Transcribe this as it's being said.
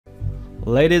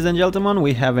Ladies and gentlemen,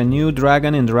 we have a new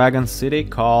dragon in Dragon City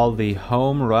called the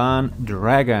Homerun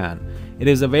Dragon. It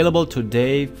is available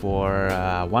today for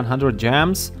 100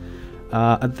 gems.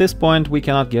 At this point we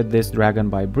cannot get this dragon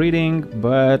by breeding,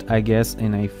 but I guess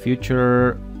in the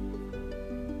future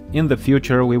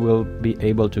we will be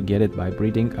able to get it by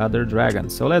breeding other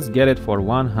dragons. So let's get it for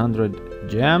 100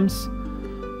 gems.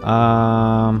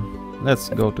 Let's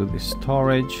go to the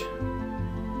storage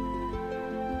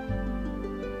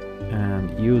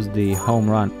and use the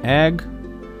Homerun egg.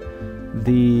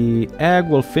 The egg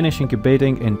will finish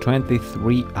incubating in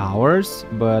 23 hours,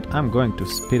 but I'm going to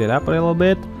speed it up a little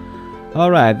bit.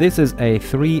 Alright, this is a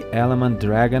 3-element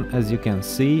dragon, as you can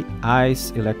see: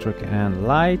 ice, electric and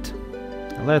light.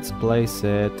 Let's place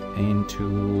it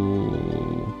into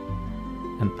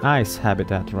an ice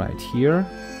habitat right here.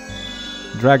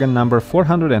 Dragon number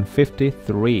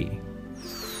 453.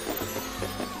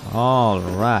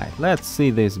 Alright, let's see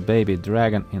this baby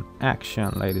dragon in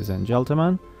action, ladies and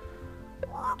gentlemen.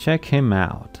 Check him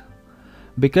out.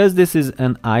 Because this is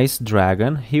an ice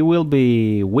dragon, he will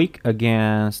be weak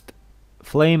against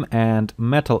flame and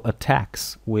metal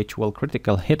attacks, which will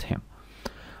critical hit him.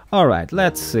 Alright,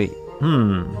 let's see.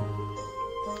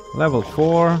 Level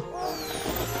 4.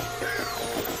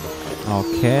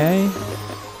 Okay.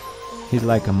 He's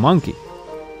like a monkey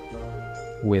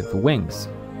with wings.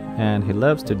 And he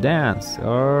loves to dance.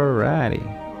 Alrighty.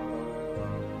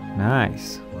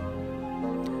 Nice.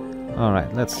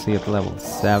 Alright, let's see at level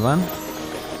 7.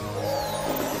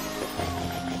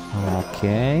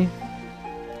 Okay.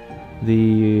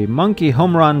 The monkey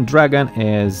Homerun dragon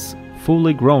is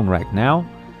fully grown right now.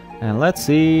 And let's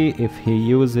see if he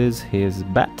uses his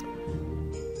bat.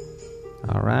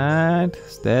 Alright,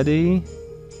 steady.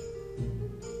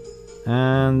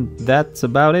 And that's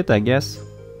about it, I guess.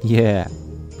 Yeah.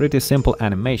 Pretty simple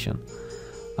animation.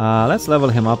 Let's level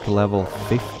him up to level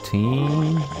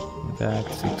 15,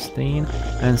 that's 16,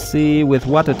 and see with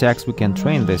what attacks we can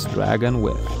train this dragon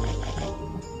with.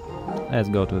 Let's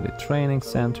go to the training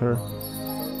center.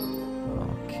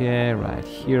 Okay, right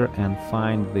here, and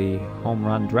find the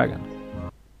Homerun dragon.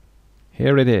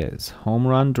 Here it is,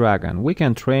 Homerun dragon. We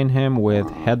can train him with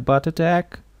headbutt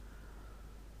attack,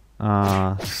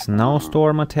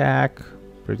 snowstorm attack,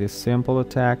 pretty simple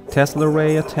attack, Tesla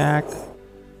ray attack.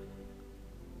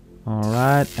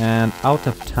 Alright, and out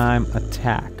of time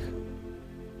attack.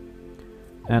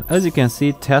 And as you can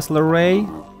see, Tesla ray,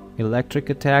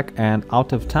 electric attack, and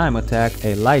out of time attack,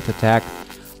 a light attack,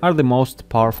 are the most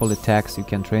powerful attacks you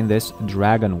can train this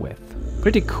dragon with.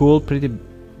 Pretty cool, pretty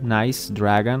nice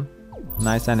dragon.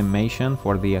 Nice animation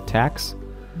for the attacks.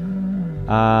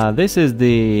 This is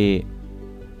the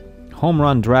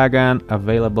Homerun dragon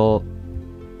available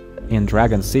in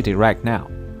Dragon City right now.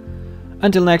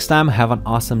 Until next time, have an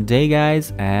awesome day,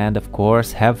 guys, and of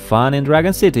course have fun in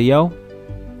Dragon City, yo!